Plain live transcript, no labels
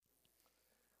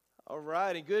All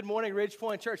right, and good morning, Ridge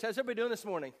Point Church. How's everybody doing this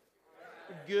morning?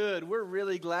 Good. We're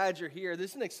really glad you're here.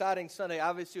 This is an exciting Sunday,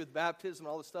 obviously, with baptism and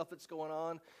all the stuff that's going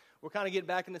on. We're kind of getting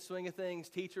back in the swing of things.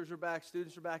 Teachers are back,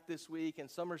 students are back this week,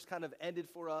 and summer's kind of ended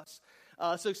for us.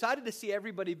 So excited to see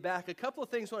everybody back. A couple of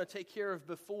things I want to take care of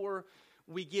before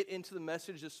we get into the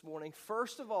message this morning.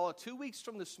 First of all, 2 weeks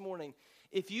from this morning,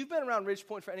 if you've been around Ridge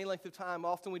Point for any length of time,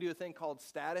 often we do a thing called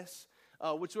Status,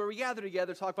 which is where we gather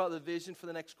together, talk about the vision for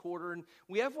the next quarter. And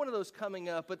we have one of those coming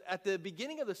up. But at the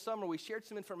beginning of the summer, we shared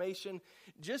some information,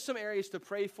 just some areas to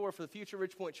pray for the future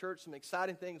Ridge Point Church, some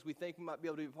exciting things we think we might be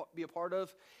able to be a part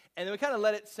of. And then we kind of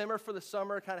let it simmer for the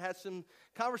summer, kind of had some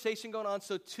conversation going on.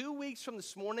 So 2 weeks from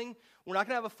this morning, we're not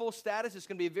going to have a full status. It's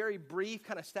going to be a very brief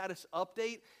kind of status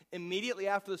update. Immediately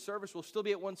after the service, we'll still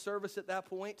be at one service at that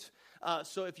point.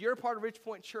 So if you're a part of Ridge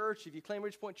Point Church, if you claim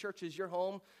Ridge Point Church as your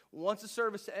home, once the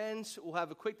service ends, we'll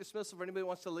have a quick dismissal for anybody who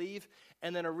wants to leave,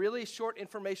 and then a really short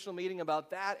informational meeting about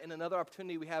that and another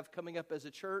opportunity we have coming up as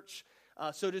a church.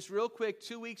 So just real quick,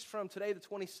 2 weeks from today, the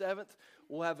 27th,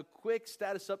 we'll have a quick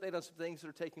status update on some things that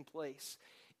are taking place.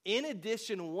 In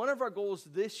addition, one of our goals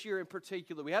this year in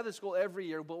particular, we have this goal every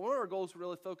year, but one of our goals we're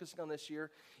really focusing on this year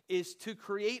is to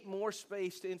create more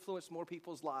space to influence more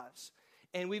people's lives.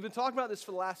 And we've been talking about this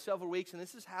for the last several weeks, and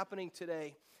this is happening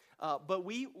today. But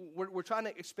we're trying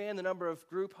to expand the number of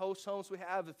group host homes we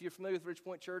have. If you're familiar with Ridge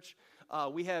Point Church,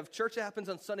 we have church that happens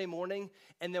on Sunday morning,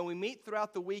 and then we meet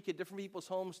throughout the week at different people's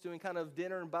homes doing kind of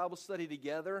dinner and Bible study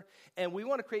together. And we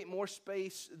want to create more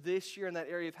space this year in that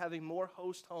area of having more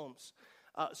host homes.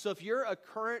 So if you're a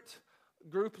current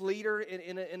group leader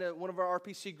in one of our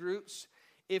RPC groups,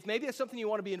 if maybe it's something you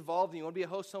want to be involved in, you want to be a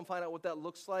host home, find out what that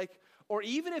looks like, or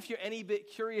even if you're any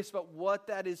bit curious about what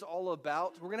that is all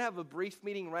about, we're going to have a brief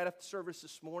meeting right after service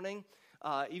this morning.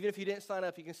 Even if you didn't sign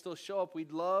up, you can still show up.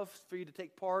 We'd love for you to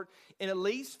take part in at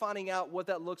least finding out what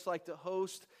that looks like to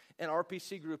host an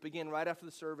RPC group, again, right after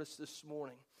the service this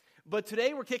morning. But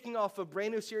today we're kicking off a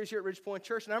brand new series here at Ridge Point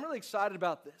Church, and I'm really excited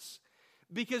about this.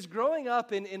 Because growing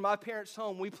up in my parents'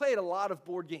 home, we played a lot of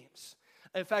board games.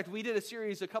 In fact, we did a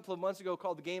series a couple of months ago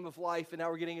called The Game of Life, and now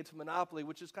we're getting into Monopoly,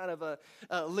 which is kind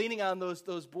of leaning on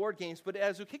those board games. But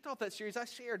as we kicked off that series, I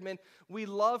shared, man, we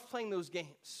love playing those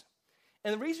games.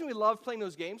 And the reason we love playing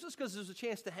those games is because there's a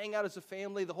chance to hang out as a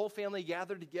family, the whole family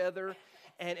gathered together,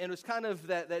 and it was kind of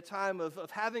that time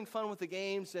of having fun with the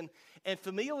games and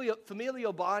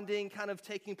familial bonding kind of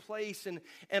taking place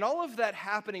and all of that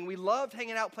happening. We loved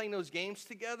hanging out playing those games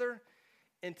together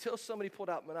until somebody pulled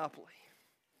out Monopoly.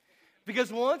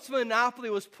 Because once Monopoly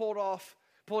was pulled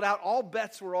out, all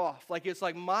bets were off. It's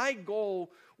like my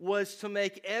goal was to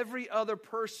make every other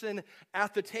person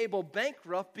at the table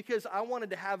bankrupt because I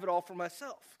wanted to have it all for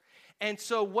myself. And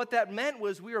so what that meant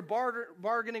was we were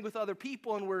bargaining with other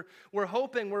people, and we're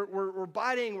hoping, we're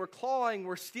biting, we're clawing,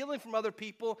 we're stealing from other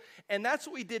people, and that's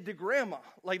what we did to Grandma.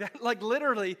 Like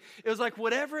literally, it was like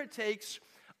whatever it takes,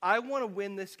 I want to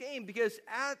win this game. Because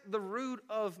at the root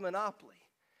of Monopoly,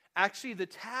 actually the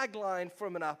tagline for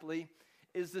Monopoly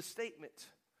is the statement,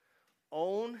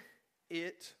 own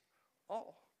it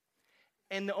all.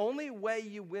 And the only way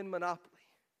you win Monopoly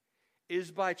is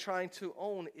by trying to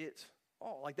own it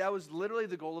all. That was literally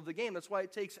the goal of the game. That's why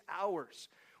it takes hours.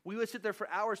 We would sit there for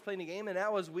hours playing the game, and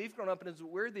now as we've grown up and as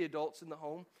we're the adults in the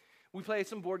home, we play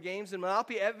some board games, and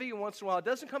Monopoly every once in a while. It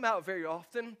doesn't come out very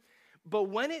often, but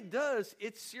when it does,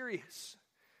 it's serious.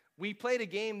 We played a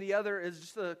game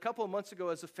just a couple of months ago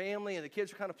as a family, and the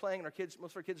kids are kind of playing, and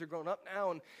most of our kids are grown up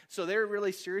now, and so they're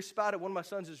really serious about it. One of my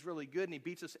sons is really good, and he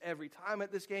beats us every time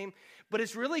at this game, but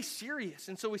it's really serious,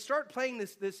 and so we start playing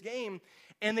this game,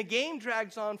 and the game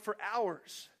drags on for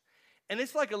hours, and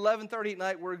it's like 11:30 at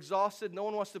night. We're exhausted. No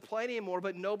one wants to play anymore,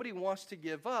 but nobody wants to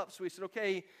give up, so we said,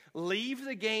 okay, leave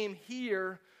the game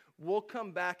here. We'll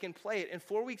come back and play it, and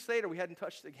 4 weeks later, we hadn't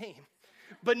touched the game.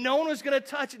 But no one was going to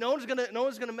touch it. No one's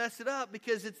going to mess it up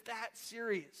because it's that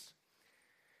serious.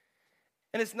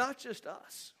 And it's not just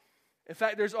us. In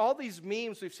fact, there's all these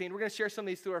memes we've seen. We're going to share some of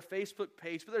these through our Facebook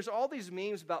page. But there's all these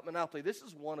memes about Monopoly. This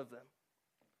is one of them.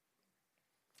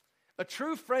 A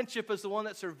true friendship is the one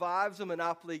that survives a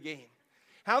Monopoly game.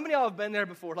 How many of y'all have been there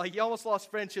before? You almost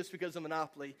lost friendships because of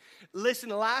Monopoly. Listen,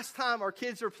 the last time our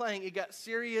kids were playing, it got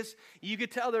serious. You could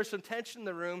tell there's some tension in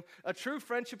the room. A true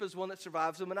friendship is one that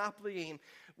survives a Monopoly game.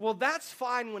 Well, that's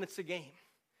fine when it's a game.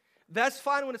 That's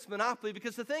fine when it's Monopoly,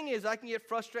 because the thing is, I can get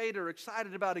frustrated or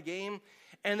excited about a game,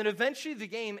 and then eventually the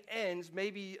game ends,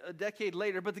 maybe a decade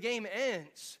later, but the game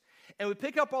ends. And we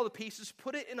pick up all the pieces,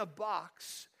 put it in a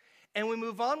box, and we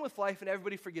move on with life, and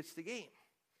everybody forgets the game.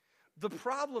 The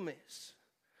problem is,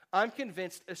 I'm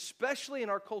convinced, especially in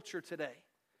our culture today,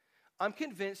 I'm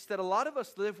convinced that a lot of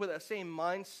us live with that same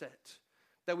mindset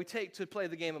that we take to play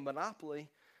the game of Monopoly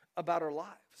about our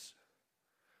lives.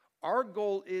 Our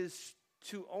goal is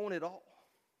to own it all.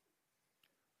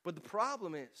 But the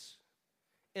problem is,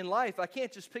 in life, I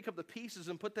can't just pick up the pieces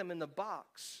and put them in the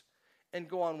box and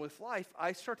go on with life.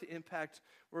 I start to impact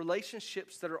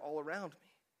relationships that are all around me.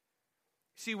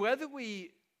 See, whether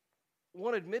we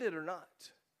want to admit it or not,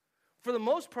 for the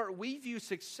most part, we view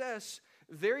success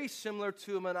very similar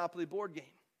to a Monopoly board game.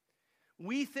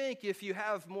 We think if you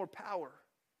have more power,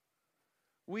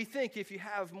 we think if you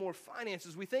have more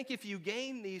finances, we think if you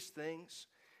gain these things,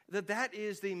 that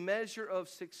is the measure of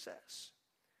success.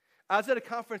 I was at a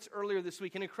conference earlier this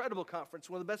week, an incredible conference,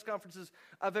 one of the best conferences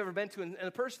I've ever been to, and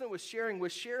the person that was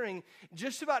sharing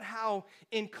just about how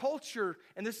in culture,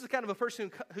 and this is kind of a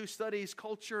person who studies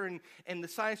culture and the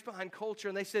science behind culture,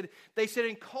 and they said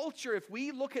in culture, if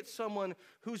we look at someone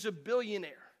who's a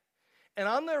billionaire, and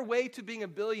on their way to being a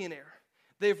billionaire,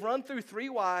 they've run through 3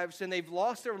 wives and they've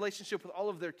lost their relationship with all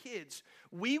of their kids,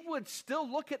 we would still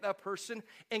look at that person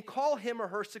and call him or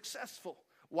her successful.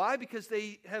 Why? Because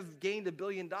they have gained $1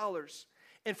 billion.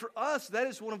 And for us, that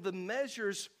is one of the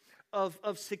measures of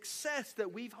success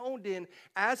that we've honed in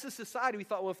as a society. We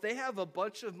thought, well, if they have a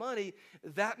bunch of money,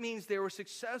 that means they were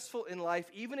successful in life,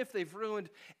 even if they've ruined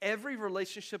every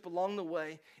relationship along the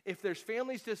way. If their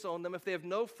families disown them, if they have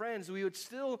no friends, we would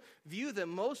still view them.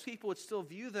 Most people would still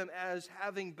view them as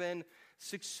having been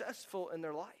successful in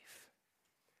their life.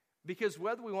 Because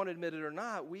whether we want to admit it or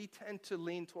not, we tend to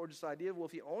lean towards this idea of, well,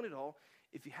 if you own it all,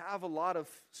 if you have a lot of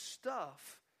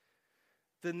stuff,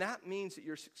 then that means that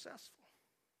you're successful.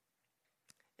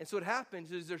 And so what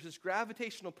happens is there's this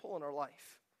gravitational pull in our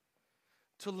life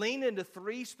to lean into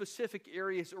 3 specific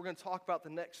areas that we're going to talk about the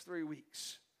next 3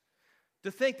 weeks.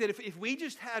 To think that if we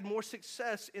just had more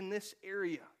success in this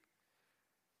area,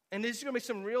 and there's going to be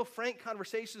some real frank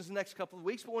conversations in the next couple of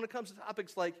weeks, but when it comes to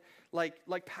topics like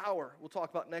power, we'll talk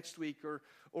about next week,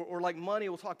 or like money,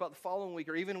 we'll talk about the following week,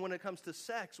 or even when it comes to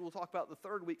sex, we'll talk about the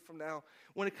 3rd week from now.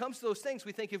 When it comes to those things,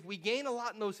 we think if we gain a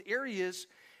lot in those areas,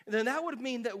 then that would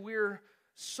mean that we're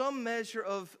some measure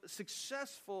of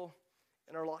successful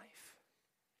in our life.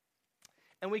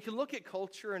 And we can look at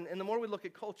culture, and the more we look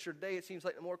at culture today, it seems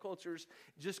like the more culture's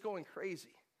just going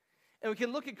crazy. And we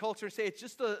can look at culture and say it's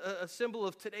just a symbol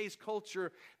of today's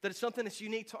culture, that it's something that's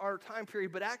unique to our time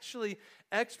period. But actually,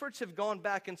 experts have gone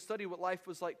back and studied what life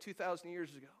was like 2,000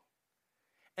 years ago.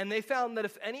 And they found that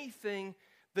if anything,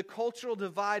 the cultural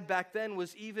divide back then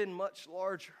was even much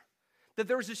larger. That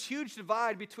there was this huge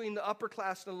divide between the upper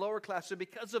class and the lower class. So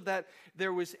because of that,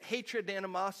 there was hatred and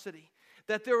animosity.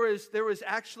 That there was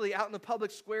actually out in the public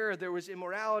square, there was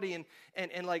immorality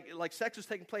and like sex was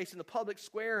taking place in the public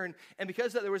square. And because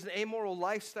of that, there was an amoral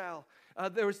lifestyle.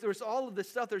 There was all of this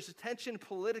stuff. There's tension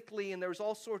politically, and there was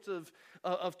all sorts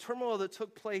of turmoil that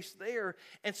took place there.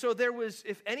 And so there was,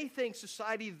 if anything,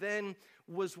 society then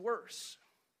was worse.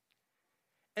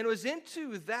 And it was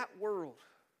into that world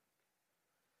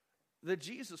that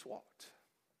Jesus walked.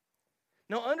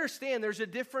 Now understand, there's a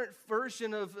different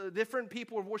version of different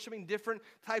people are worshiping different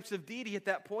types of deity at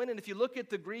that point. And if you look at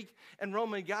the Greek and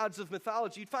Roman gods of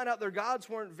mythology, you'd find out their gods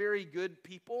weren't very good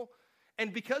people.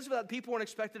 And because of that, people weren't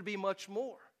expected to be much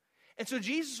more. And so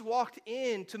Jesus walked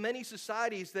into many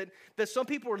societies that some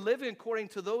people were living according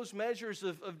to those measures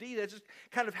of deity. That's just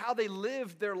kind of how they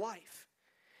lived their life.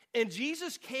 And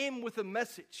Jesus came with a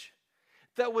message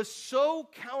that was so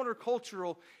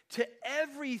countercultural to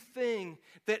everything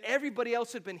that everybody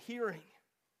else had been hearing,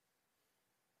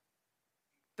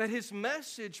 that his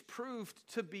message proved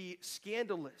to be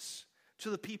scandalous to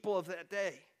the people of that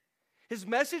day. His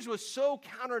message was so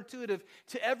counterintuitive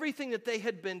to everything that they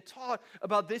had been taught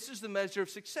about this is the measure of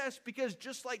success, because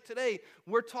just like today,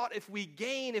 we're taught if we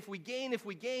gain,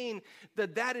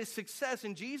 that is success.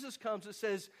 And Jesus comes and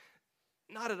says,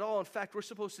 not at all. In fact, we're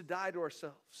supposed to die to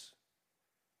ourselves.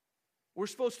 We're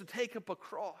supposed to take up a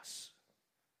cross.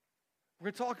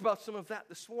 We're going to talk about some of that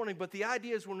this morning, but the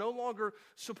idea is we're no longer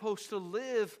supposed to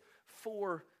live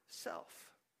for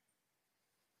self.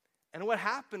 And what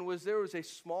happened was there was a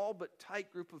small but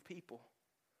tight group of people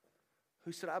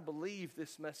who said, I believe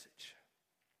this message.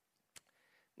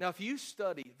 Now, if you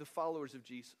study the followers of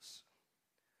Jesus,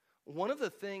 one of the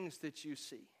things that you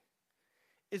see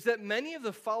is that many of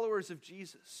the followers of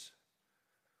Jesus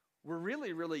were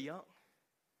really, really young.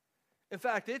 In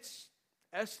fact, it's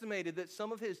estimated that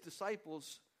some of his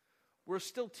disciples were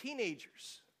still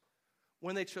teenagers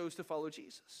when they chose to follow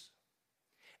Jesus.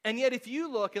 And yet if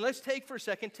you look, and let's take for a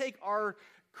second, take our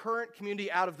current community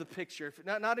out of the picture,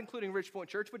 not including Ridgepoint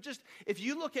Church, but just if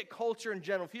you look at culture in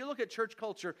general, if you look at church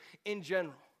culture in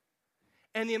general,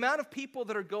 And the amount of people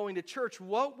that are going to church,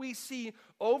 what we see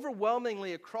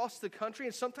overwhelmingly across the country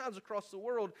and sometimes across the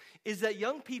world is that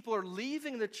young people are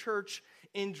leaving the church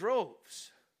in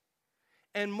droves.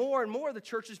 And more the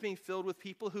church is being filled with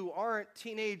people who aren't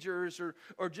teenagers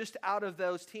or just out of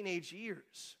those teenage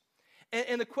years.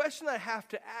 And the question I have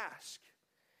to ask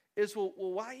is, well,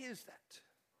 why is that?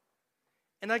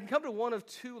 And I can come to one of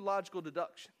two logical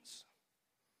deductions.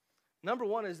 Number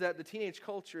one is that the teenage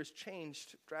culture has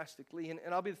changed drastically. And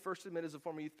I'll be the first to admit as a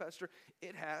former youth pastor,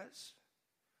 it has.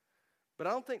 But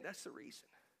I don't think that's the reason.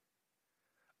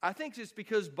 I think it's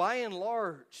because by and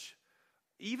large,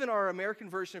 even our American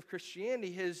version of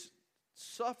Christianity has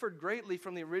suffered greatly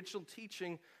from the original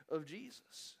teaching of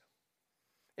Jesus.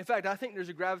 In fact, I think there's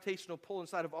a gravitational pull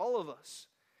inside of all of us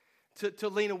to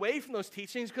lean away from those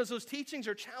teachings because those teachings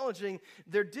are challenging,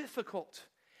 they're difficult.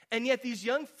 And yet these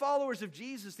young followers of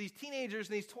Jesus, these teenagers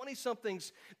and these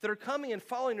 20-somethings that are coming and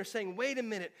following are saying, wait a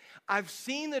minute, I've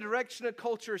seen the direction that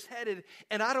culture is headed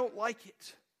and I don't like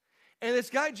it. And this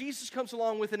guy Jesus comes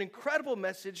along with an incredible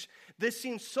message that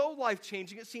seems so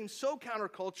life-changing, it seems so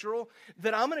countercultural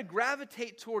that I'm going to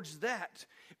gravitate towards that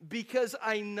because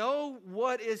I know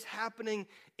what is happening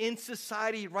in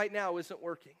society right now isn't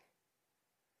working.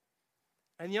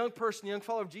 And the young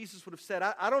follower of Jesus would have said,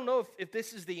 I don't know if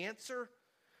this is the answer,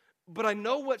 but I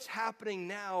know what's happening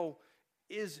now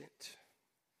isn't.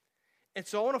 And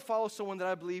so I want to follow someone that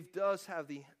I believe does have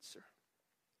the answer.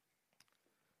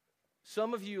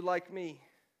 Some of you, like me,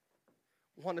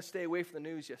 want to stay away from the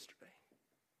news yesterday.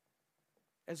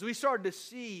 As we started to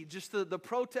see just the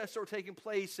protests that were taking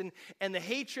place and the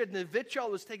hatred and the vitriol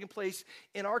that was taking place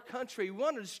in our country, we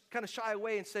wanted to just kind of shy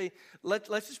away and say, let's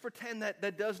just pretend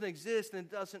that doesn't exist and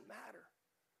it doesn't matter.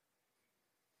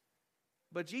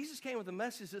 But Jesus came with a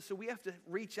message that said we have to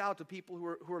reach out to people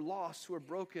who are lost, who are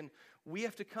broken. We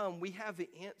have to come. We have the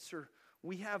answer.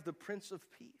 We have the Prince of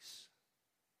Peace.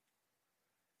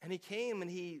 And he came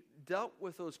and he dealt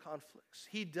with those conflicts.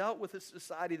 He dealt with a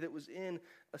society that was in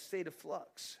a state of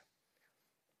flux.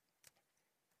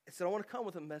 He said, I want to come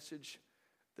with a message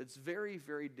that's very,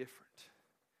 very different.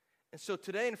 And so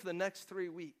today and for the next 3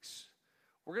 weeks,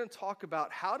 we're going to talk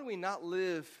about how do we not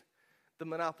live the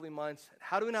monopoly mindset?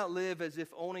 How do we not live as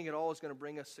if owning it all is going to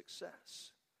bring us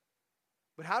success?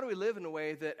 But how do we live in a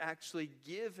way that actually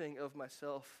giving of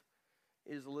myself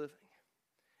is living?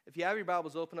 If you have your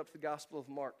Bibles, open up to the Gospel of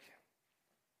Mark.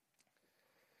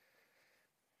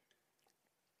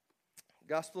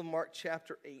 Gospel of Mark,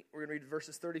 chapter 8. We're going to read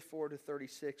verses 34 to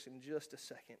 36 in just a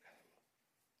second.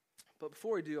 But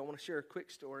before we do, I want to share a quick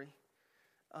story.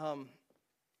 A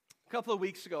couple of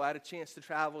weeks ago, I had a chance to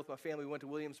travel with my family. We went to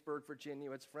Williamsburg, Virginia.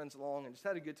 We had some friends along and just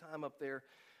had a good time up there.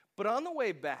 But on the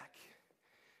way back,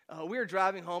 we were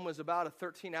driving home. It was about a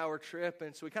 13-hour trip,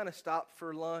 and so we kind of stopped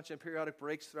for lunch and periodic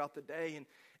breaks throughout the day.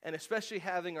 And especially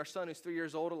having our son, who's 3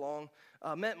 years old, along,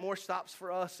 meant more stops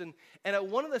for us. And at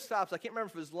one of the stops, I can't remember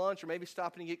if it was lunch or maybe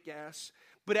stopping to get gas,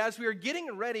 but as we were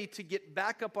getting ready to get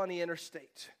back up on the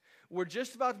interstate, we're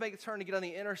just about to make a turn to get on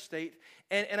the interstate,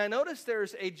 and I noticed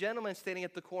there's a gentleman standing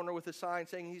at the corner with a sign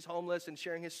saying he's homeless and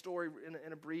sharing his story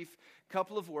in a brief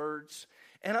couple of words.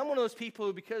 And I'm one of those people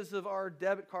who, because of our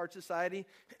debit card society,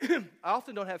 I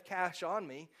often don't have cash on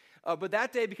me. But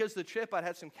that day, because of the trip, I'd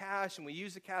had some cash, and we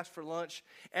used the cash for lunch.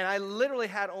 And I literally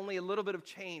had only a little bit of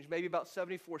change, maybe about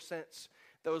 74 cents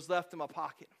that was left in my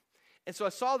pocket. And so I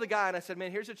saw the guy, and I said,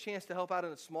 man, here's a chance to help out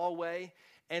in a small way.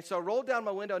 And so I rolled down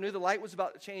my window. I knew the light was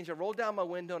about to change. I rolled down my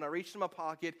window, and I reached in my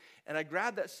pocket, and I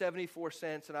grabbed that 74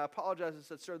 cents, and I apologized. I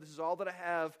said, sir, this is all that I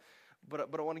have, but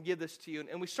I want to give this to you.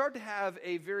 And we started to have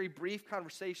a very brief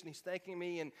conversation. He's thanking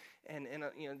me and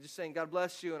just saying, God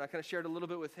bless you. And I kind of shared a little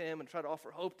bit with him and tried to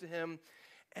offer hope to him.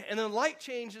 And then the light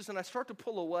changes, and I start to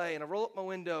pull away, and I roll up my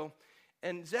window,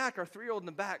 and Zach, our 3-year-old in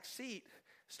the back seat,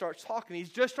 starts talking. He's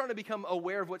just trying to become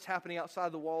aware of what's happening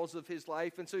outside the walls of his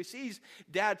life. And so he sees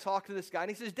Dad talk to this guy, and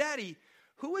he says, Daddy,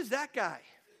 who is that guy?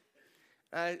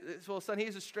 Well, son,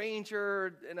 he's a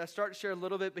stranger, and I start to share a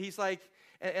little bit, but he's like,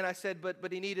 and I said,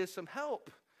 but he needed some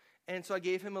help. And so I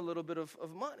gave him a little bit of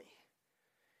money.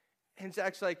 And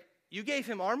Zach's like, you gave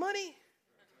him our money?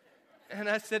 And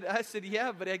I said,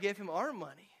 yeah, but I gave him our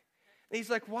money. And he's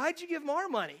like, why'd you give him our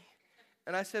money?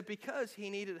 And I said, because he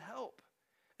needed help.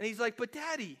 And he's like, but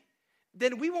Daddy,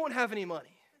 then we won't have any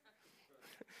money.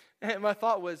 And my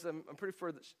thought was, I'm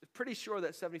pretty sure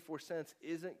that 74 cents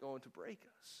isn't going to break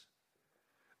us.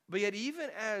 But yet, even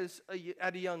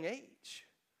at a young age,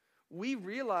 we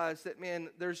realize that, man,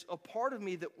 there's a part of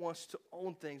me that wants to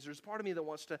own things. There's a part of me that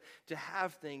wants to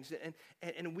have things.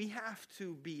 And we have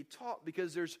to be taught,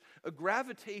 because there's a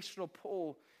gravitational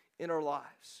pull in our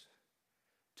lives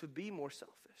to be more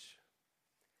selfish.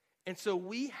 And so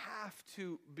we have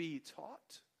to be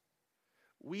taught.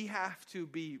 We have to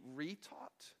be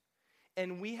retaught.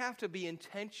 And we have to be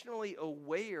intentionally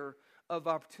aware of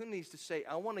opportunities to say,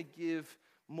 I want to give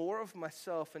more of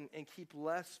myself and keep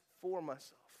less for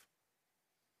myself.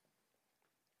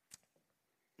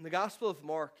 In the Gospel of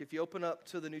Mark, if you open up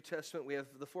to the New Testament, we have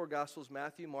the four Gospels,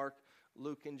 Matthew, Mark,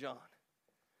 Luke, and John.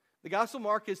 The Gospel of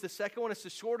Mark is the second one. It's the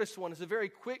shortest one. It's a very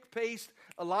quick-paced,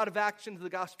 a lot of action to the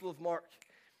Gospel of Mark.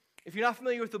 If you're not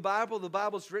familiar with the Bible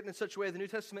is written in such a way the New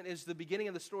Testament is the beginning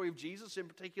of the story of Jesus. In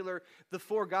particular, the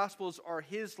four Gospels are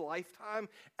his lifetime.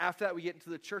 After that, we get into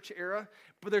the church era.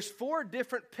 But there's four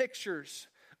different pictures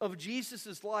of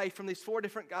Jesus' life from these four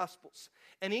different Gospels.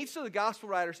 And each of the Gospel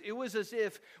writers, it was as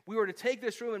if we were to take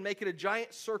this room and make it a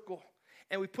giant circle.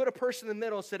 And we put a person in the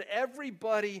middle and said,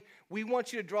 everybody, we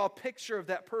want you to draw a picture of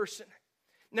that person.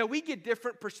 Now, we get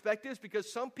different perspectives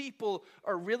because some people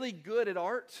are really good at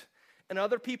art, and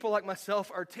other people like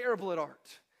myself are terrible at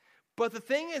art. But the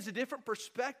thing is, a different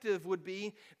perspective would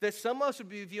be that some of us would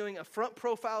be viewing a front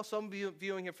profile, some would be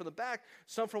viewing it from the back,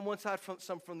 some from one side,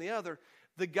 some from the other.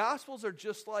 The Gospels are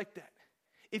just like that.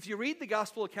 If you read the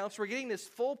Gospel accounts, we're getting this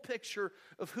full picture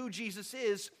of who Jesus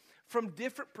is from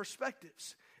different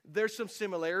perspectives. There's some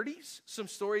similarities, some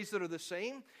stories that are the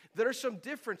same. There are some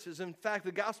differences. In fact,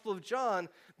 the Gospel of John,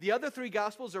 the other three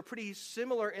Gospels are pretty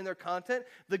similar in their content.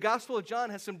 The Gospel of John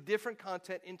has some different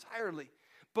content entirely.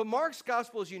 But Mark's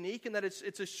Gospel is unique in that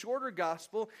it's a shorter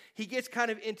Gospel. He gets kind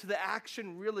of into the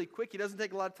action really quick. He doesn't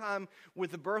take a lot of time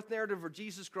with the birth narrative or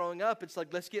Jesus growing up. It's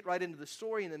like, let's get right into the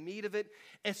story and the meat of it.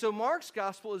 And so Mark's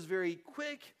Gospel is very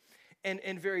quick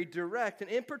and very direct.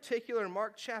 And in particular, in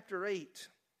Mark chapter 8,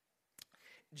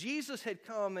 Jesus had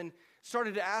come and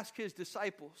started to ask his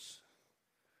disciples,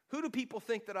 who do people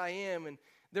think that I am? And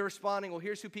they're responding, well,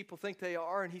 here's who people think they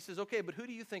are. And he says, okay, but who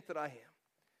do you think that I am?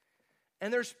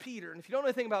 And there's Peter. And if you don't know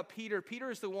anything about Peter,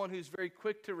 Peter is the one who's very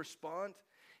quick to respond.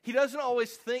 He doesn't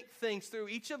always think things through.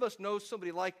 Each of us knows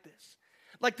somebody like this.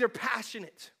 Like they're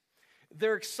passionate.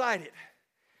 They're excited.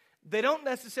 They don't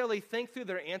necessarily think through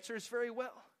their answers very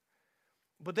well,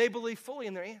 but they believe fully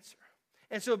in their answer.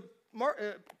 And so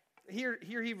Here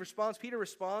he responds, Peter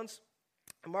responds,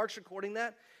 and Mark's recording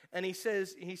that, and he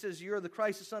says, you're the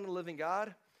Christ, the Son of the living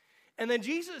God. And then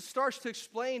Jesus starts to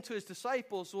explain to his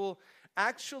disciples, well,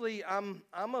 actually, I'm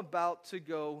about to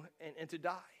go and to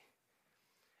die.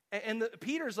 And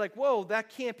Peter's like, whoa, that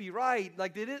can't be right.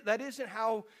 Like, that isn't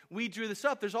how we drew this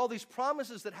up. There's all these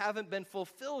promises that haven't been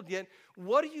fulfilled yet.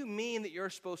 What do you mean that you're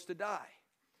supposed to die?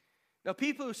 Now,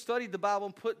 people who studied the Bible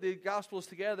and put the Gospels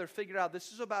together figured out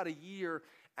this is about a year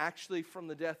actually from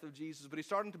the death of Jesus. But he's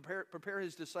starting to prepare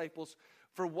his disciples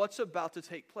for what's about to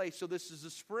take place. So this is the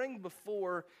spring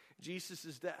before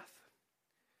Jesus' death.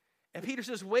 And Peter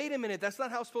says, wait a minute, that's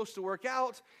not how it's supposed to work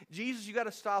out. Jesus, you got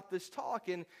to stop this talk.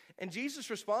 And Jesus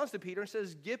responds to Peter and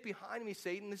says, get behind me,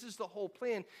 Satan. This is the whole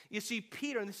plan. You see,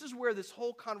 Peter, and this is where this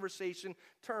whole conversation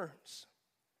turns.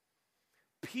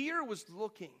 Peter was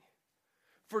looking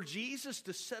for Jesus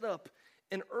to set up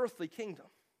an earthly kingdom.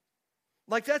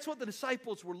 Like that's what the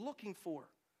disciples were looking for.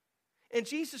 And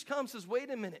Jesus comes and says, wait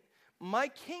a minute, my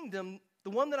kingdom, the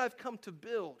one that I've come to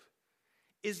build,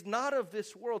 is not of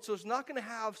this world. So it's not going to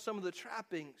have some of the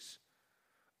trappings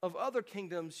of other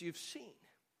kingdoms you've seen.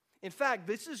 In fact,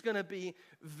 this is going to be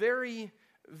very,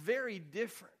 very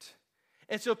different.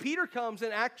 And so Peter comes,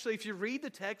 and actually, if you read the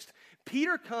text,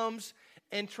 Peter comes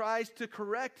and tries to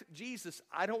correct Jesus.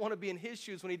 I don't want to be in his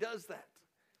shoes when he does that.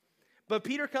 But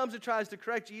Peter comes and tries to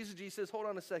correct Jesus. Jesus says, hold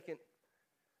on a second.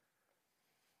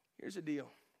 Here's the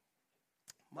deal.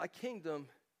 My kingdom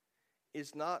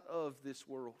is not of this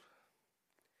world.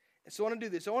 And so I want to do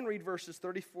this. I want to read verses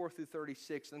 34 through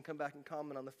 36 and then come back and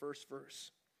comment on the first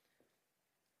verse.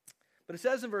 But it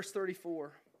says in verse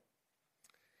 34,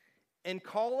 and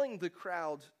calling the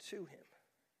crowd to him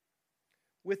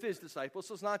with his disciples,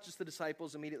 so it's not just the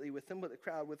disciples immediately with him, but the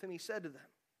crowd with him, he said to them,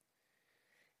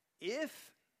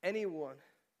 if anyone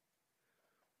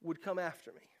would come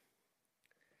after me,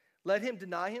 let him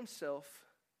deny himself,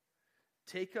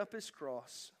 take up his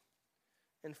cross,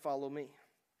 and follow me.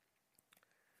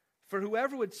 For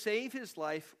whoever would save his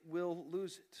life will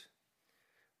lose it.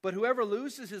 But whoever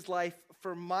loses his life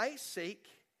for my sake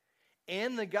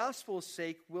and the gospel's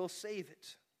sake will save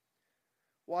it.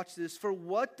 Watch this. For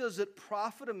what does it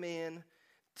profit a man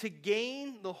to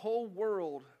gain the whole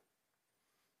world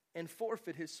and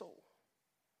forfeit his soul?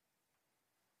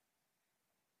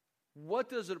 What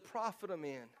does it profit a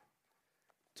man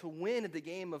to win at the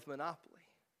game of Monopoly,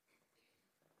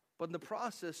 but in the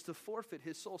process to forfeit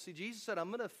his soul? See, Jesus said,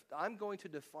 I'm going to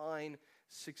define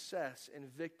success and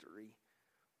victory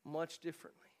much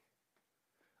differently.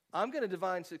 I'm going to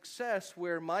define success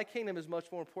where my kingdom is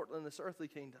much more important than this earthly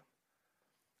kingdom.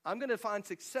 I'm going to find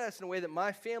success in a way that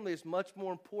my family is much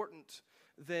more important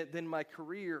than my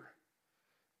career,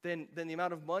 than the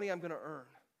amount of money I'm going to earn,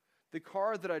 the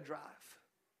car that I drive.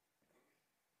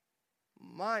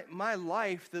 My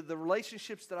life, the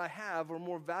relationships that I have are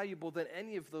more valuable than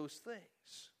any of those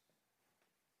things.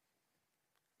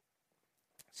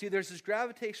 See, there's this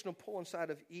gravitational pull inside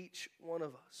of each one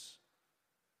of us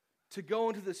to go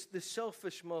into this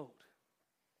selfish mode.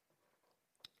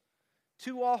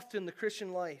 Too often, the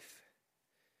Christian life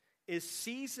is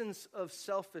seasons of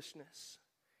selfishness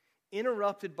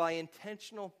interrupted by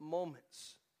intentional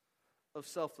moments of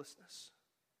selflessness.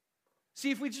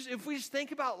 See, if we just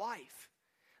think about life,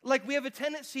 like we have a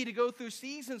tendency to go through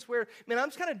seasons where, man, I'm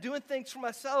just kind of doing things for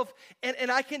myself,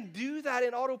 and I can do that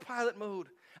in autopilot mode.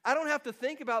 I don't have to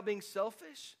think about being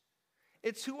selfish.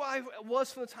 It's who I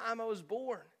was from the time I was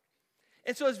born.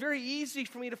 And so it's very easy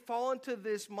for me to fall into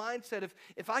this mindset of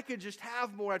if I could just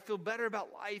have more, I'd feel better about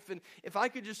life. And if I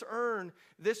could just earn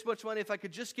this much money, if I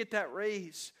could just get that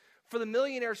raise. For the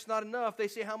millionaires, it's not enough. They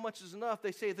say, how much is enough?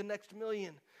 They say the next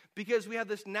million. Because we have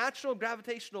this natural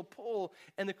gravitational pull,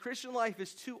 and the Christian life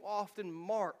is too often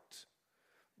marked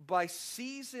by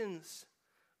seasons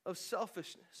of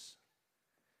selfishness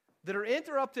that are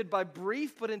interrupted by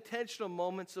brief but intentional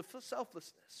moments of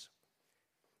selflessness.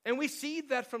 And we see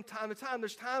that from time to time.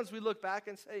 There's times we look back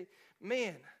and say,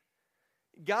 man,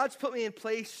 God's put me in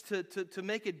place to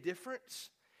make a difference.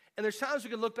 And there's times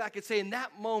we can look back and say, in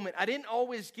that moment, I didn't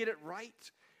always get it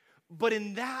right, but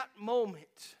in that moment,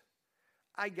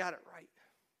 I got it right.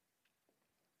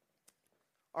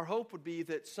 Our hope would be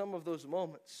that some of those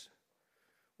moments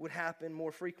would happen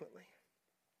more frequently.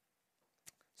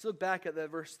 Let's look back at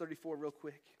that verse 34 real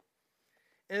quick.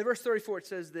 And in verse 34 it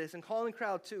says this, and calling the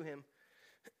crowd to him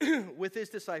with his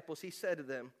disciples, he said to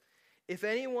them, if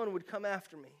anyone would come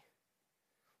after me,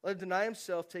 let him deny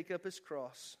himself, take up his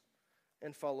cross,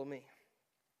 and follow me.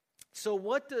 So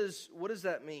what does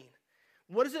that mean?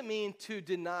 What does it mean to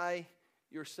deny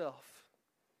yourself?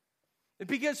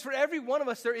 Because for every one of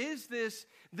us, there is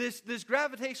this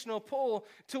gravitational pull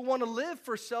to want to live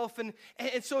for self. And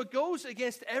so it goes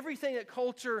against everything that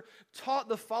culture taught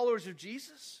the followers of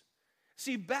Jesus.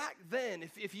 See, back then,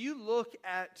 if you look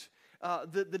at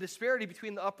the disparity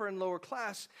between the upper and lower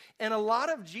class, and a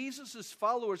lot of Jesus'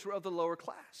 followers were of the lower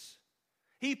class.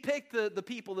 He picked the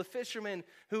people, the fishermen,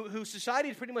 who society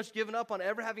has pretty much given up on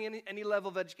ever having any level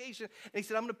of education. And he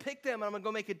said, I'm going to pick them, and I'm going to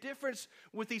go make a difference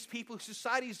with these people who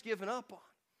society's given up on.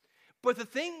 But the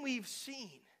thing we've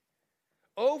seen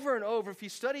over and over, if you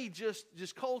study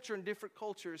just culture and different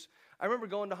cultures, I remember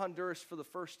going to Honduras for the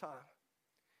first time.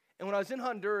 And when I was in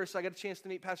Honduras, I got a chance to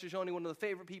meet Pastor Joni, one of the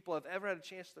favorite people I've ever had a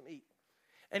chance to meet.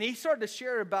 And he started to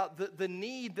share about the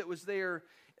need that was there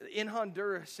in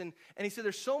Honduras. And he said,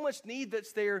 there's so much need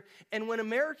that's there. And when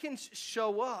Americans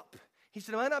show up, he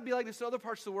said, it might not be like this in other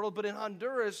parts of the world, but in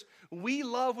Honduras, we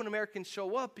love when Americans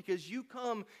show up because you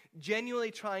come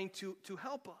genuinely trying to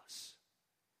help us.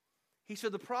 He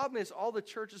said, the problem is all the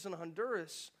churches in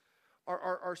Honduras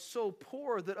are so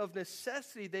poor that of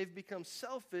necessity they've become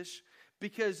selfish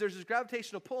because there's this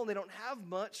gravitational pull and they don't have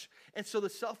much, and so the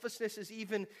selflessness is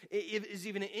even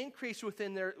an increase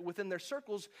within their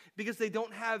circles because they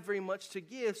don't have very much to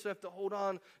give, so they have to hold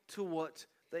on to what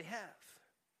they have.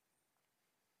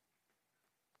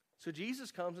 So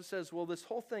Jesus comes and says, well, this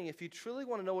whole thing, if you truly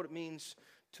want to know what it means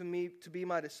to me to be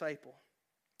my disciple,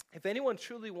 if anyone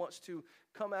truly wants to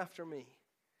come after me,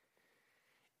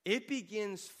 it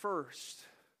begins first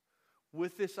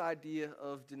with this idea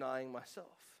of denying myself.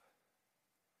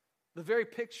 The very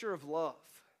picture of love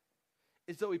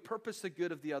is that we purpose the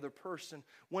good of the other person.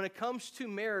 When it comes to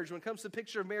marriage, when it comes to the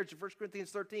picture of marriage in 1 Corinthians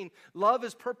 13, love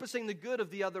is purposing the good of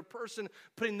the other person,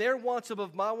 putting their wants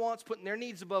above my wants, putting their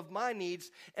needs above my needs.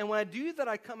 And when I do that,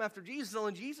 I come after Jesus.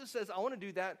 And Jesus says, I want to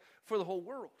do that for the whole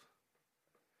world.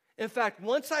 In fact,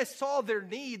 once I saw their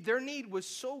need was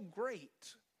so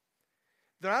great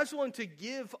that I was willing to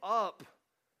give up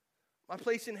my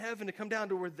place in heaven to come down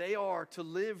to where they are, to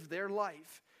live their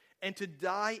life, and to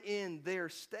die in their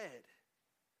stead.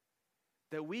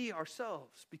 That we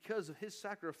ourselves, because of his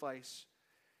sacrifice,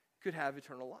 could have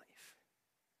eternal life.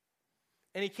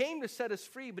 And he came to set us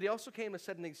free, but he also came to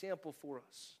set an example for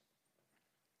us.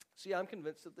 See, I'm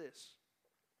convinced of this.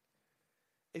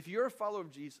 If you're a follower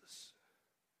of Jesus,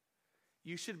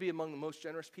 you should be among the most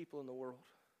generous people in the world.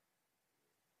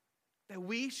 That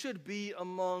we should be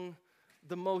among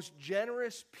the most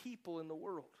generous people in the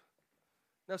world.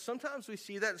 Now, sometimes we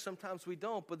see that and sometimes we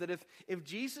don't, but that if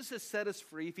Jesus has set us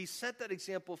free, if he set that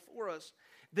example for us,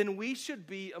 then we should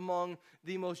be among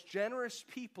the most generous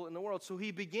people in the world. So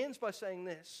he begins by saying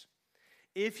this: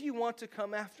 if you want to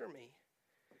come after me,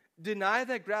 deny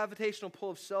that gravitational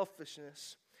pull of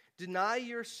selfishness, deny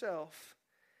yourself.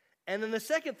 And then the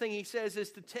second thing he says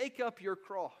is to take up your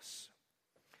cross.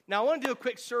 Now, I want to do a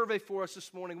quick survey for us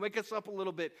this morning, wake us up a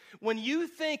little bit. When you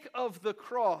think of the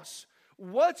cross,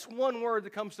 what's one word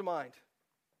that comes to mind?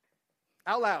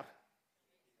 Out loud.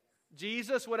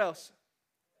 Jesus. What else?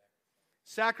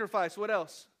 Sacrifice. What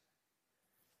else?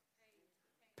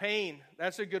 Pain.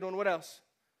 That's a good one. What else?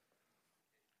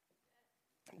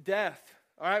 Death.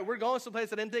 All right, we're going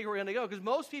someplace I didn't think we were going to go, because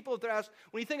most people, if they're asked,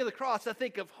 when you think of the cross, I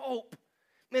think of hope.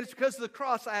 Man, it's because of the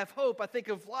cross I have hope. I think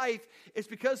of life. It's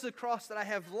because of the cross that I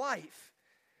have life.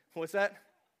 What's that?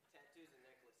 Tattoos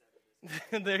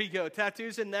and necklaces. There you go,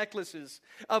 tattoos and necklaces.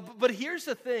 But here's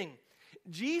the thing.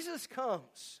 Jesus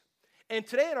comes. And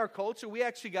today in our culture, we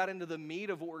actually got into the meat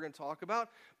of what we're going to talk about.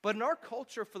 But in our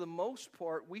culture, for the most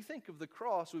part, we think of the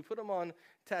cross. We put them on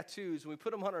tattoos. And we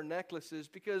put them on our necklaces.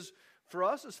 Because for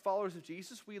us as followers of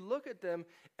Jesus, we look at them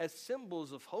as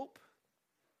symbols of hope,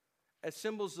 as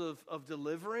symbols of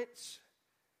deliverance.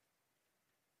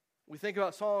 We think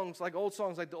about old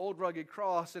songs like The Old Rugged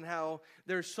Cross, and how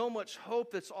there's so much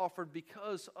hope that's offered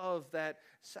because of that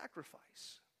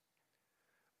sacrifice.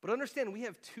 But understand, we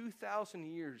have 2,000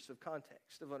 years of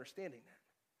context of understanding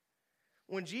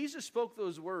that. When Jesus spoke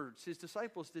those words, his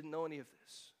disciples didn't know any of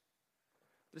this.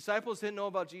 The disciples didn't know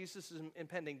about Jesus'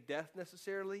 impending death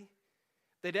necessarily.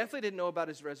 They definitely didn't know about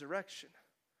his resurrection.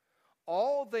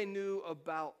 All they knew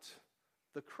about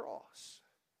the cross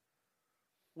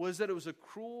was that it was a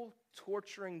cruel,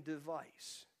 torturing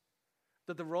device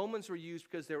that the Romans were used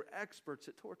because they were experts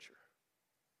at torture.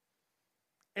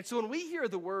 And so when we hear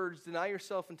the words, deny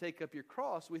yourself and take up your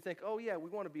cross, we think, oh yeah, we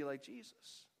want to be like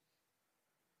Jesus.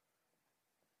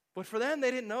 But for them,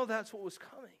 they didn't know that's what was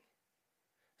coming.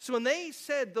 So when they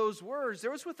said those words,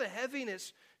 there was with a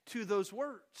heaviness to those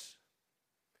words.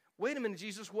 Wait a minute,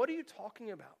 Jesus, what are you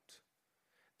talking about?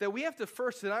 That we have to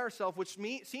first deny ourselves, which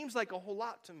seems like a whole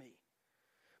lot to me.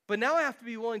 But now I have to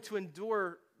be willing to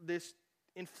endure this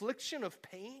infliction of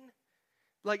pain?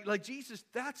 Like Jesus,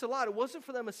 that's a lot. It wasn't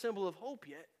for them a symbol of hope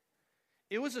yet.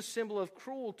 It was a symbol of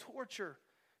cruel torture.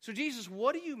 So Jesus,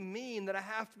 what do you mean that I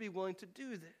have to be willing to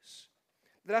do this?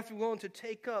 That I have to be willing to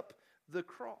take up the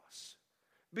cross?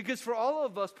 Because for all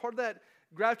of us, part of that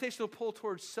gravitational pull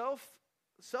towards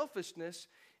selfishness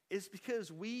is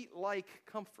because we like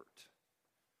comfort.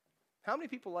 How many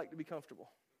people like to be comfortable?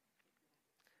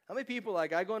 How many people, I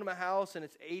go into my house and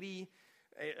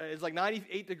it's like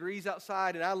 98 degrees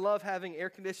outside, and I love having air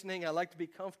conditioning. I like to be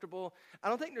comfortable. I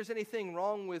don't think there's anything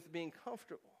wrong with being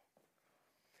comfortable.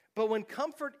 But when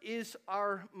comfort is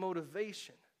our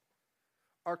motivation,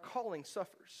 our calling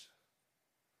suffers.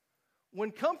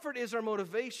 When comfort is our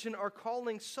motivation, our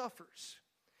calling suffers.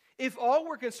 If all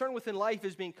we're concerned with in life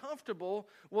is being comfortable,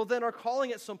 well, then our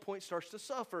calling at some point starts to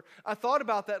suffer. I thought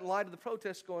about that in light of the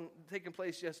protests taking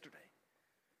place yesterday.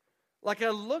 I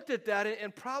looked at that,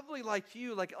 and probably like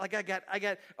you, I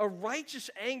got a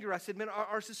righteous anger. I said, man,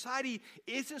 our society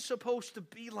isn't supposed to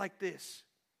be like this.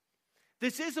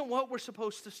 This isn't what we're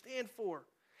supposed to stand for.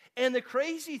 And the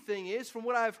crazy thing is, from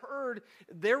what I've heard,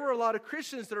 there were a lot of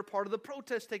Christians that are part of the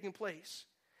protest taking place.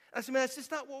 I said, man, that's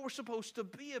just not what we're supposed to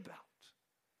be about.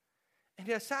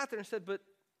 And I sat there and said, but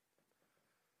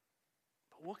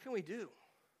what can we do?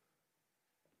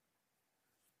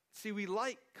 See, we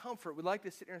like comfort. We like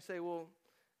to sit there and say, well,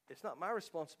 it's not my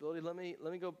responsibility. Let me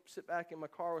go sit back in my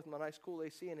car with my nice cool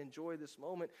AC and enjoy this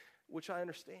moment, which I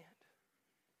understand.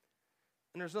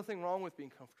 And there's nothing wrong with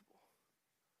being comfortable.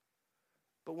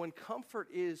 But when comfort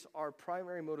is our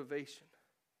primary motivation,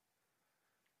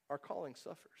 our calling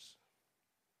suffers.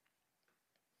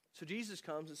 So Jesus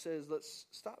comes and says, let's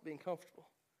stop being comfortable.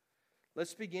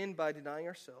 Let's begin by denying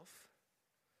ourselves.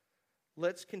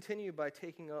 Let's continue by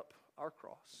taking up our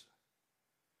cross.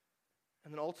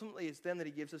 And then ultimately, it's then that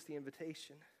he gives us the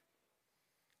invitation.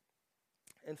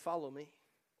 And follow me.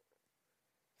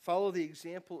 Follow the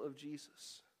example of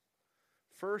Jesus.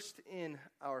 First in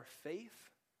our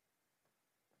faith.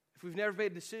 If we've never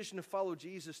made a decision to follow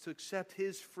Jesus, to accept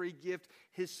his free gift,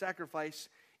 his sacrifice,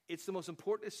 it's the most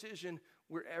important decision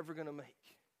we're ever going to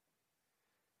make.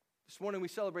 This morning we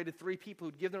celebrated 3 people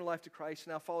who'd given their life to Christ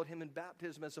and now followed him in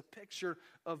baptism as a picture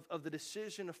of the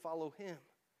decision to follow him.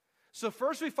 So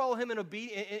first we follow him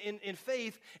in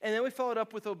faith, and then we follow it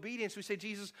up with obedience. We say,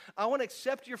 Jesus, I want to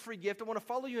accept your free gift. I want to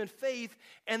follow you in faith.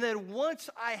 And then once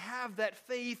I have that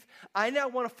faith, I now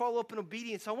want to follow up in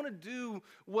obedience. I want to do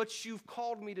what you've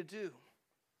called me to do.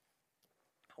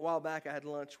 A while back, I had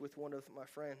lunch with one of my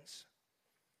friends.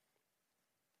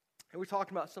 And we're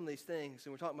talking about some of these things,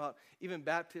 and we're talking about even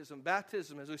baptism.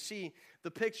 Baptism, as we see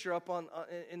the picture up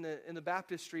in the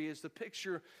baptistry, is the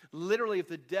picture literally of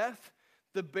the death,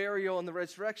 the burial, and the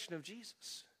resurrection of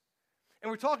Jesus. And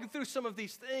we're talking through some of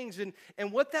these things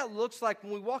and what that looks like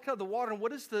when we walk out of the water, and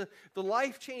what is the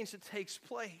life change that takes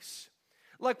place.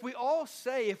 Like we all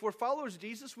say, if we're followers of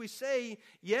Jesus, we say,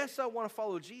 yes, I want to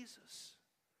follow Jesus.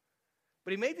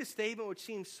 But he made this statement which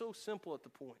seems so simple at the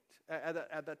point,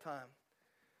 at that time,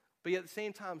 but yet at the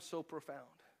same time so profound.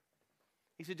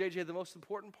 He said, JJ, the most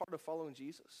important part of following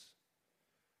Jesus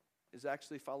is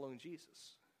actually following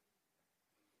Jesus.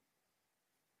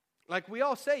 Like we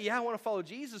all say, yeah, I want to follow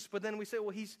Jesus, but then we say, well,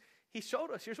 he showed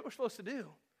us. Here's what we're supposed to do.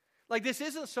 Like this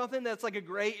isn't something that's like a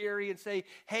gray area and say,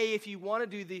 hey, if you want to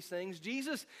do these things.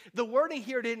 Jesus, the wording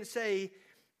here didn't say,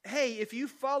 hey, if you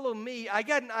follow me, I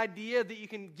got an idea that you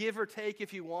can give or take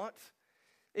if you want.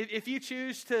 If you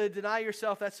choose to deny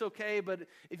yourself, that's okay, but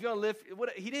if you want to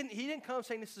live, he didn't come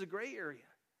saying this is a gray area.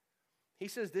 He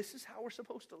says this is how we're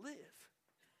supposed to live.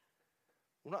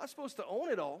 We're not supposed to own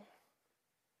it all.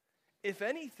 If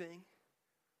anything,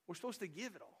 we're supposed to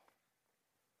give it all.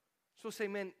 So say,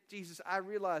 man, Jesus, I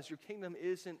realize your kingdom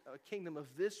isn't a kingdom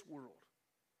of this world.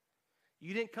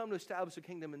 You didn't come to establish a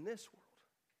kingdom in this world.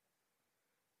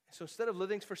 And so instead of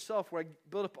living for self, where I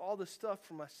build up all this stuff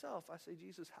for myself, I say,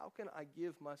 Jesus, how can I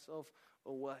give myself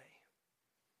away?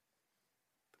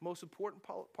 The most important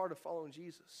part of following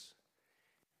Jesus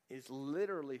is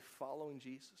literally following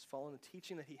Jesus, following the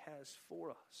teaching that he has for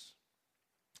us.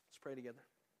 Let's pray together.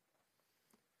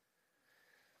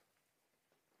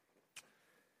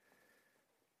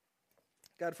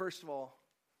 God, first of all,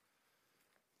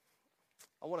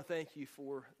 I want to thank you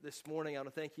for this morning. I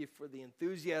want to thank you for the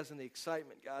enthusiasm, the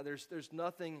excitement, God. There's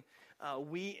nothing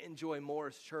we enjoy more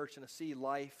as a church than to see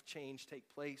life change take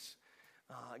place.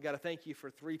 I got to thank you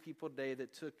for 3 people today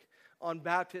that took on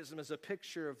baptism as a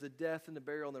picture of the death and the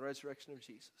burial and the resurrection of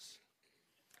Jesus.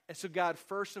 And so, God,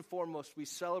 first and foremost, we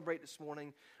celebrate this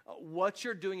morning what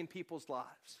you're doing in people's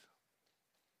lives.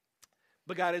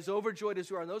 But God, as overjoyed as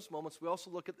we are in those moments, we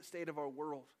also look at the state of our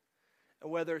world.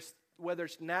 And whether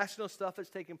it's national stuff that's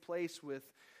taking place with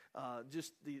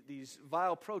just these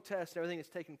vile protests and everything that's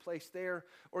taking place there,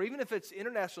 or even if it's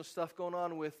international stuff going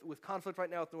on with conflict right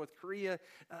now with North Korea,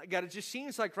 God, it just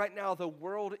seems like right now the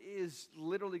world is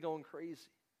literally going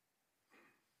crazy.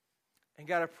 And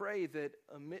God, I pray that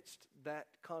amidst that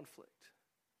conflict,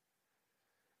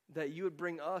 that you would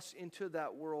bring us into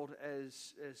that world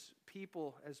as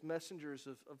people, as messengers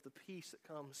of the peace that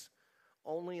comes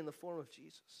only in the form of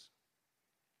Jesus.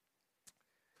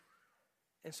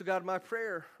 And so, God, my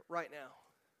prayer right now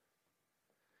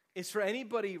is for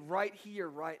anybody right here,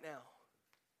 right now,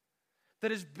 that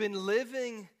has been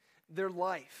living their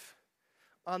life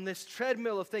on this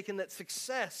treadmill of thinking that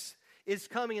success is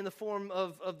coming in the form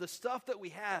of the stuff that we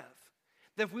have.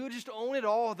 That if we would just own it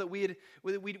all, that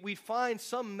we'd find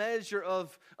some measure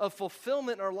of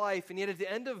fulfillment in our life, and yet at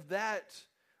the end of that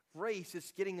race,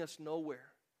 it's getting us nowhere.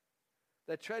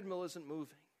 That treadmill isn't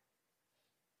moving.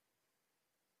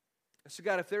 And so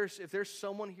God, if there's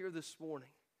someone here this morning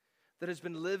that has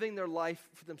been living their life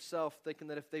for themselves, thinking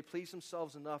that if they please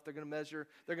themselves enough, they're going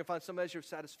to find some measure of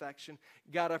satisfaction,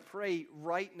 God, I pray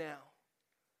right now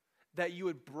that you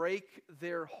would break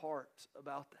their heart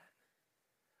about that.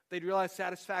 They'd realize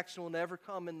satisfaction will never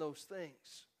come in those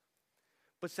things,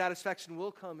 but satisfaction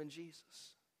will come in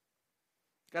Jesus.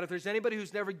 God, if there's anybody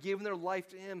who's never given their life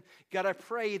to him, God, I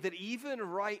pray that even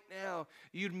right now,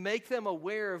 you'd make them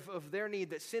aware of their need,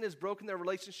 that sin has broken their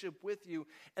relationship with you,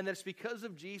 and that it's because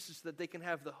of Jesus that they can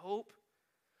have the hope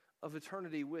of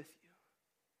eternity with you.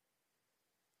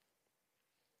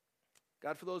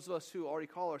 God, for those of us who already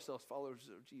call ourselves followers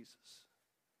of Jesus,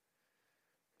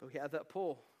 but we have that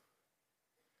pull,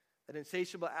 that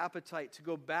insatiable appetite to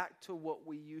go back to what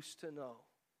we used to know.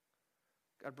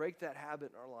 God, break that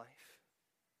habit in our life.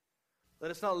 Let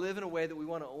us not live in a way that we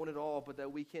want to own it all, but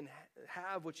that we can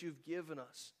have what you've given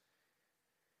us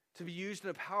to be used in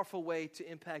a powerful way to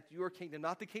impact your kingdom,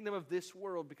 not the kingdom of this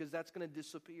world, because that's going to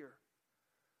disappear,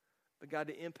 but God,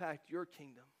 to impact your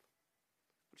kingdom,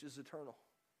 which is eternal.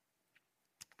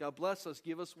 God, bless us,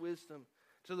 give us wisdom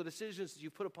to the decisions that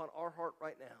you put upon our heart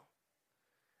right now,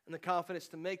 and the confidence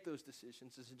to make those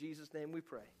decisions. It's in Jesus' name we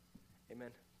pray.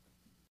 Amen.